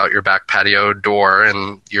walk out your back patio door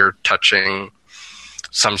and you're touching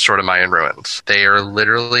some sort of Mayan ruins. They are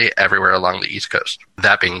literally everywhere along the East Coast.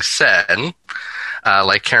 That being said,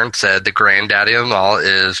 like Karen said, the granddaddy of them all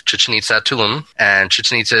is Chichen Itza at Tulum, and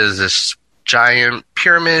Chichen Itza is this giant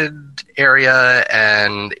pyramid area,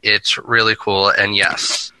 and it's really cool. And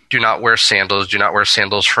yes, do not wear sandals. Do not wear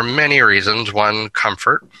sandals for many reasons. One,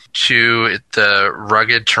 comfort. Two, the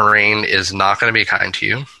rugged terrain is not going to be kind to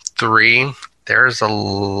you. Three, there's a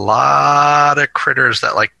lot of critters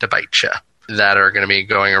that like to bite you that are going to be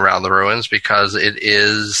going around the ruins, because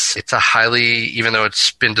it's a highly, even though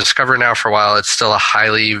it's been discovered now for a while, it's still a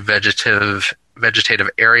highly vegetative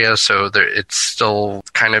area, so it's still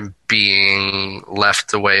kind of being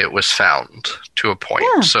left the way it was found to a point.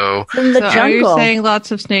 Yeah, so in the jungle. Are you saying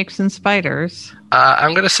lots of snakes and spiders?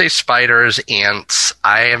 I'm going to say spiders, ants.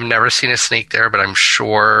 I have never seen a snake there, but I'm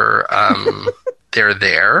sure they're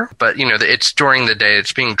there. But, it's during the day.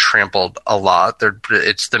 It's being trampled a lot.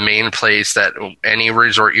 It's the main place that any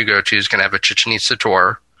resort you go to is going to have a Chichen Itza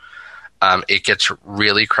tour. It gets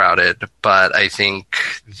really crowded, but I think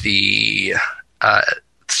the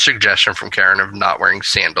suggestion from Karen of not wearing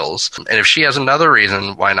sandals, and if she has another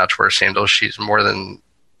reason why not to wear sandals, she's more than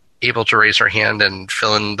able to raise her hand and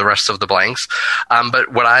fill in the rest of the blanks.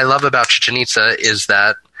 But what I love about Chichen Itza is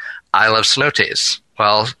that I love cenotes.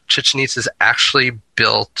 Well, Chichen Itza is actually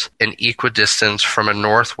built an equidistance from a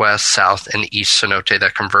northwest, south, and east cenote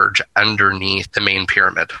that converge underneath the main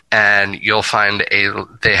pyramid. And you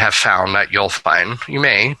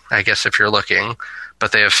may, I guess if you're looking,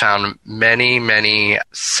 but they have found many, many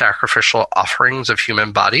sacrificial offerings of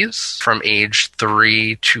human bodies from age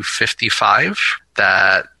 3 to 55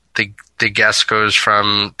 that the guess goes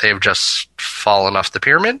from they've just fallen off the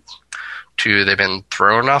pyramid to they've been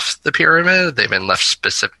thrown off the pyramid. They've been left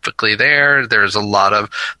specifically there. There's a lot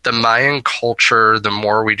of the Mayan culture. The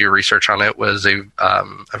more we do research on it, was a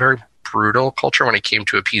very brutal culture when it came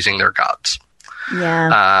to appeasing their gods.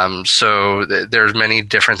 Yeah. So there's many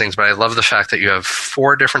different things, but I love the fact that you have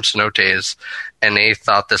 4 different cenotes, and they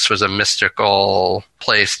thought this was a mystical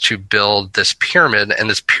place to build this pyramid, and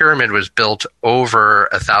this pyramid was built over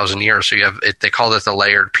 1,000 years. So they called it the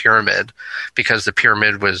layered pyramid, because the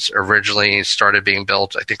pyramid was originally started being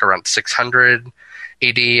built, I think, around 600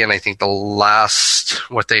 AD, and I think the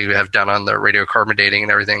last, what they have done on the radiocarbon dating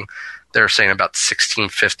and everything, they're saying about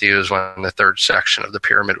 1650 was when the third section of the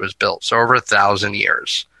pyramid was built. So over 1,000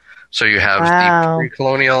 years. So you have the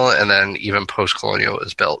pre-colonial, and then even post-colonial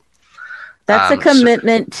is built. That's a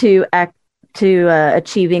commitment to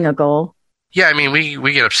achieving a goal. Yeah, I mean,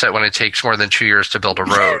 we get upset when it takes more than 2 years to build a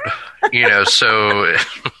road, so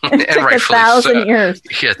it took 1,000 years.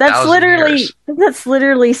 Yeah, that's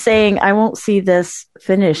literally saying I won't see this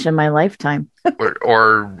finish in my lifetime.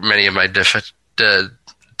 or many of my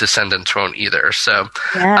descendants won't either. So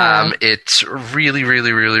it's really,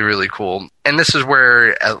 really, really, really cool. And this is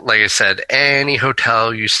where, like I said, any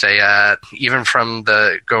hotel you stay at, even from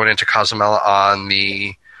going into Cozumel on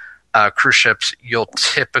the cruise ships, you'll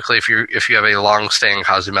typically, if you have a long stay in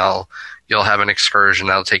Cozumel, you'll have an excursion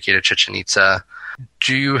that'll take you to Chichen Itza.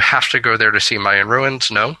 Do you have to go there to see Mayan ruins?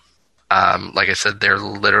 No. Like I said, they're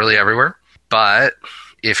literally everywhere. But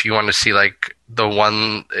if you want to see the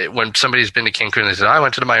one, when somebody's been to Cancun and they said, I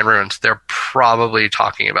went to the Mayan ruins, they're probably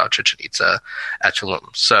talking about Chichen Itza at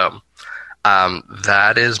Tulum. So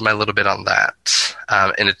that is my little bit on that.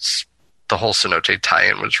 And it's the whole cenote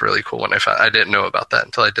tie-in was really cool when I didn't know about that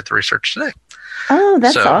until I did the research today. Oh,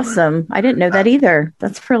 that's awesome. I didn't know that either.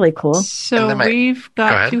 That's really cool. So we've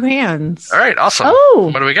got 2 hands. All right, awesome. Oh.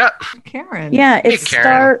 What do we got? Karen. Yeah, it's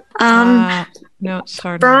Karen. No, it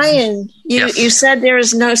started. Brian, Yes. you said there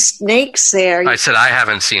is no snakes there. I said I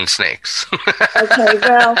haven't seen snakes. Okay,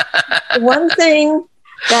 well, one thing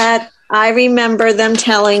that I remember them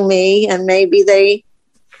telling me, and maybe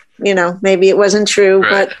maybe it wasn't true,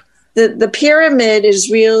 Right. but the pyramid is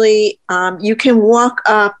really, you can walk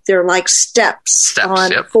up, they're like steps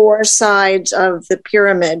on 4 sides of the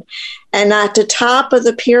pyramid. And at the top of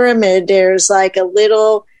the pyramid, there's like a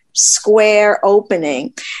little square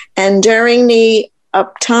opening. And during the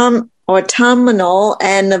autumnal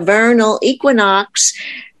and the vernal equinox,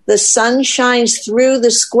 the sun shines through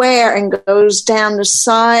the square and goes down the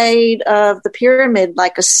side of the pyramid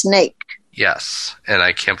like a snake. Yes, and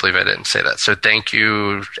I can't believe I didn't say that. So thank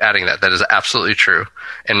you for adding that. That is absolutely true,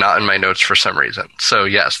 and not in my notes for some reason. So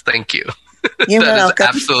yes, thank you. You're That welcome.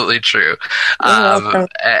 is absolutely true. Welcome.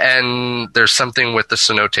 And there's something with the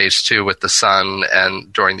cenotes too, with the sun,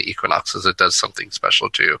 and during the equinoxes, it does something special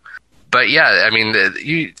too. But yeah, I mean,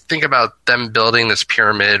 you think about them building this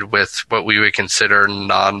pyramid with what we would consider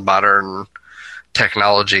non-modern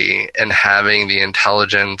technology and having the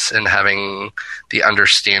intelligence and having the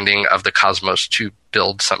understanding of the cosmos to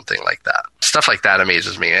build something like that. Stuff like that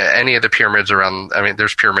amazes me. Any of the pyramids around, I mean,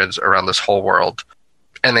 there's pyramids around this whole world,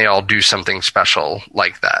 and they all do something special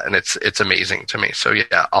like that. And it's amazing to me. So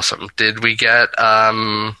yeah, awesome. Did we get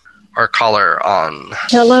our caller on?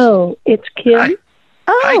 Hello, it's Kim. Hi.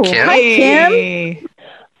 Oh, Hi, Kim. Hi, Kim. Hey.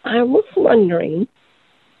 I was wondering,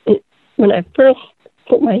 when I first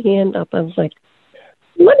put my hand up, I was like,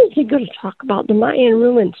 when is he going to talk about the Mayan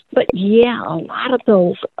ruins? But yeah, a lot of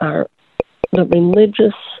those are the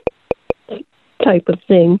religious type of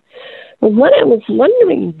thing. But what I was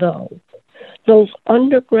wondering, though, those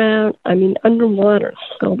underwater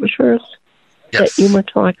sculptures Yes. that you were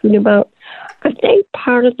talking about, are they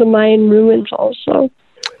part of the Mayan ruins also?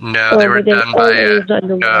 No, they were done by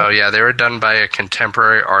they were done by a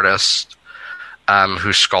contemporary artist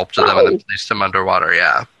who sculpted them and then placed them underwater.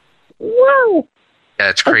 Yeah, Wow. yeah,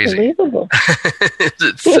 it's crazy. Unbelievable.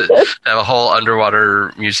 They have a whole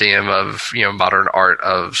underwater museum of modern art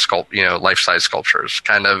of life-size sculptures.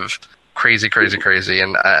 Kind of crazy,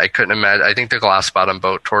 and I couldn't imagine. I think the Glass Bottom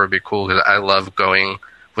boat tour would be cool because I love going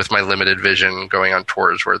with my limited vision, going on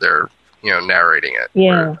tours where they're narrating it.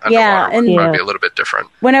 Yeah. Yeah, Underwater would probably yeah. be a little bit different.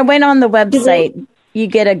 When I went on the website, you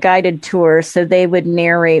get a guided tour, so they would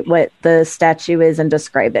narrate what the statue is and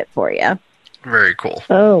describe it for you. Very cool.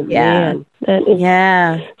 Oh, Yeah. man. That is,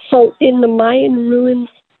 Yeah. So in the Mayan ruins,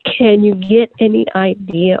 can you get any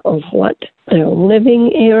idea of what their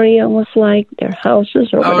living area was like, their houses?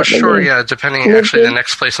 Or Oh, whatever sure, they yeah. Depending, lived actually, the in?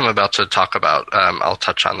 next place I'm about to talk about, I'll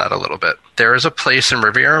touch on that a little bit. There is a place in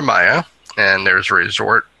Riviera Maya, and there's a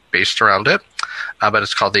resort based around it, but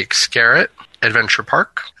it's called the Xcaret Adventure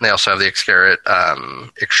Park. And they also have the Xcaret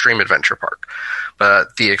Extreme Adventure Park.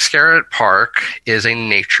 But the Xcaret Park is a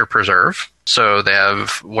nature preserve. So they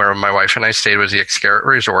have, where my wife and I stayed was the Xcaret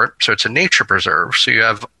Resort. So it's a nature preserve. So you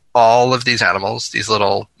have all of these animals, these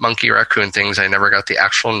little monkey raccoon things. I never got the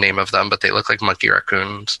actual name of them, but they look like monkey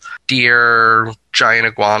raccoons. Deer, giant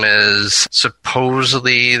iguanas.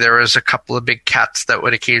 Supposedly there was a couple of big cats that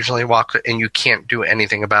would occasionally walk, and you can't do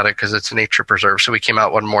anything about it because it's a nature preserve. So we came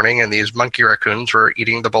out one morning and these monkey raccoons were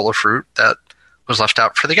eating the bowl of fruit that was left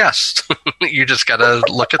out for the guests. You just got to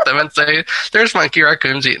look at them and say, there's monkey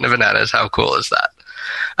raccoons eating the bananas. How cool is that?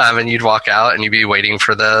 And you'd walk out and you'd be waiting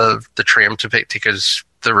for the tram to pick, because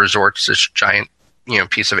the resort's this giant,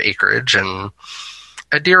 piece of acreage, and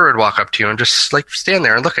a deer would walk up to you and just like stand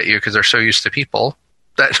there and look at you because they're so used to people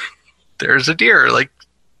that there's a deer like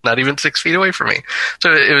not even 6 feet away from me.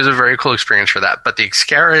 So it was a very cool experience for that. But the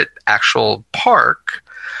Xcaret actual park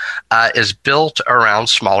is built around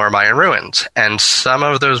smaller Mayan ruins, and some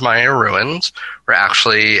of those Mayan ruins were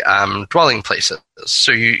actually dwelling places.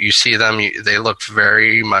 So you see them; they look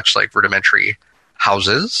very much like rudimentary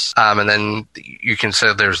houses, and then you can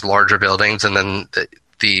say there's larger buildings, and then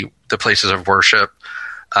the places of worship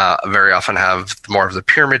very often have more of the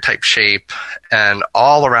pyramid type shape, and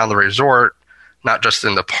all around the resort. Not just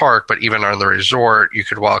in the park, but even on the resort, you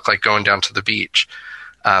could walk, like going down to the beach.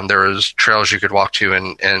 There was trails you could walk to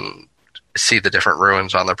and see the different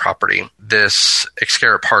ruins on the property. This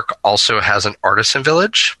Xcaret Park also has an artisan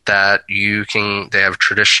village that they have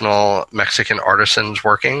traditional Mexican artisans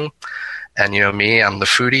working. And me, I'm the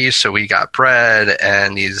foodie, so we got bread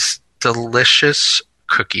and these delicious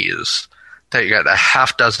cookies that you got a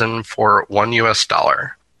half dozen for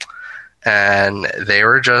 $1. And they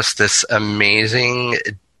were just this amazing,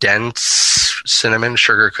 dense cinnamon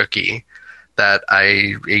sugar cookie that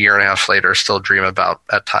I, a year and a half later, still dream about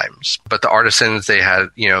at times. But the artisans, they had,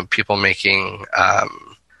 people making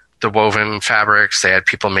the woven fabrics. They had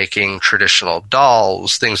people making traditional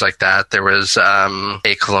dolls, things like that. There was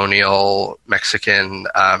a colonial Mexican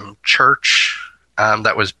church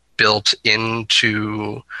that was built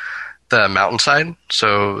into the mountainside.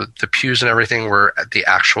 So the pews and everything were at the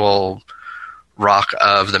actual rock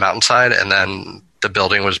of the mountainside, and then the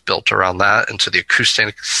building was built around that. And so the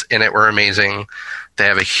acoustics in it were amazing. They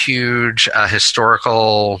have a huge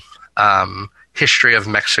historical history of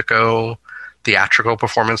Mexico theatrical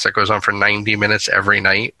performance that goes on for 90 minutes every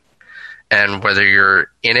night. And whether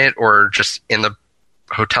you're in it or just in the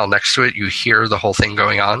hotel next to it, you hear the whole thing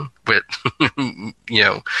going on with,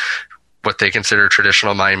 what they consider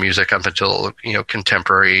traditional Mayan music up until,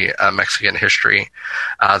 contemporary Mexican history.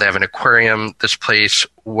 They have an aquarium. This place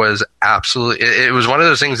was absolutely, it was one of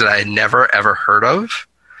those things that I had never, ever heard of.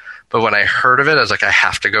 But when I heard of it, I was like, I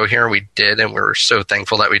have to go here. And we did. And we were so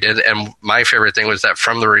thankful that we did. And my favorite thing was that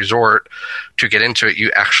from the resort to get into it, you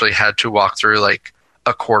actually had to walk through like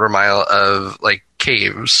a quarter mile of like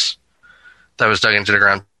caves that was dug into the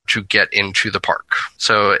ground to get into the park.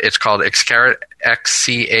 So it's called Xcaret,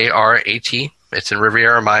 Xcarat. It's in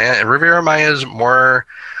Riviera Maya. And Riviera Maya is more,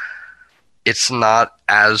 it's not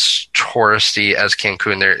as touristy as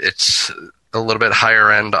Cancun. There, it's a little bit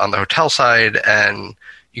higher end on the hotel side, and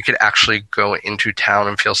you could actually go into town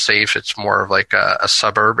and feel safe. It's more of like a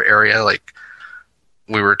suburb area. Like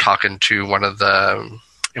we were talking to one of the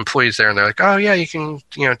employees there, and they're like, oh yeah, you can,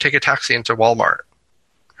 take a taxi into Walmart.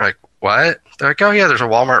 We're like, what? They're like, oh yeah, there's a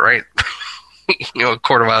Walmart right, a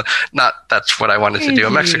quarter mile. Not that's what I wanted to do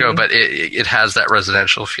in Mexico, but it has that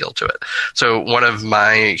residential feel to it. So one of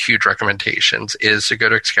my huge recommendations is to go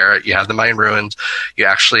to Xcaret. You have the Mayan ruins. You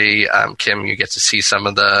actually, Kim, you get to see some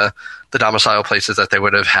of the domicile places that they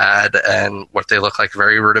would have had and what they look like.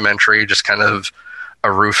 Very rudimentary, just kind of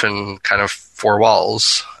a roof and kind of four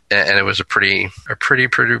walls. And it was a pretty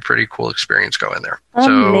cool experience going there.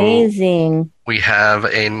 Amazing. So we have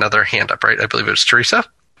another hand up, right? I believe it was Teresa.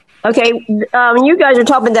 Okay. You guys are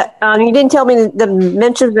talking that, you didn't tell me the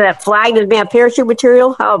dimensions of that flag as being a parachute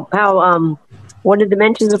material. What are the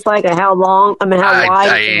dimensions of the flag? How long? How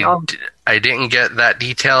wide? I didn't get that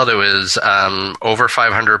detailed. It was over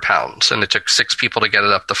 500 pounds, and it took 6 people to get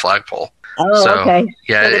it up the flagpole. Oh, so, okay.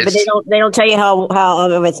 Yeah, but they don't tell you how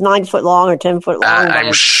if it's 9 foot long or 10 foot long.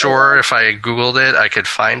 I'm sure if I Googled it, I could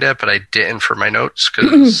find it, but I didn't for my notes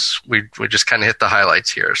because we just kind of hit the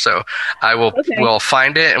highlights here. So we'll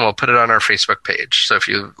find it and we'll put it on our Facebook page. So if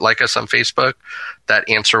you like us on Facebook, that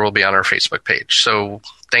answer will be on our Facebook page. So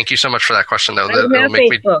thank you so much for that question, though.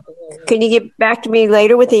 Can you get back to me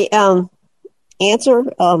later with the answer?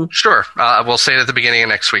 Sure. We'll say it at the beginning of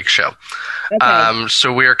next week's show. Okay.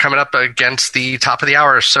 So we are coming up against the top of the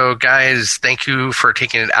hour. So guys, thank you for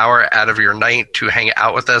taking an hour out of your night to hang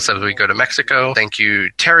out with us as we go to Mexico. Thank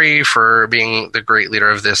you, Terry, for being the great leader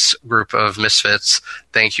of this group of misfits.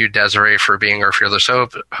 Thank you, Desiree, for being our fearless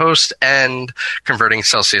host and converting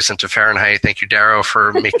Celsius into Fahrenheit. Thank you, Darrow,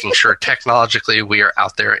 for making sure technologically we are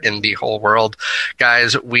out there in the whole world.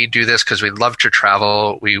 Guys, we do this because we love to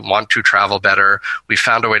travel. We want to travel better. We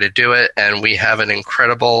found a way to do it, and we have an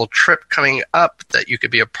incredible trip coming up that you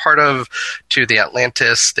could be a part of to the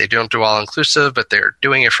Atlantis. They don't do all-inclusive, but they're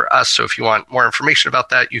doing it for us. So if you want more information about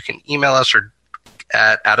that, you can email us or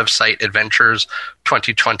at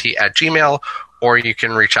outofsightadventures2020@gmail.com, or you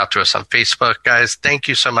can reach out to us on Facebook. Guys, thank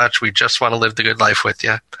you so much. We just want to live the good life with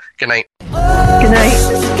you. Good night. Good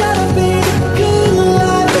night.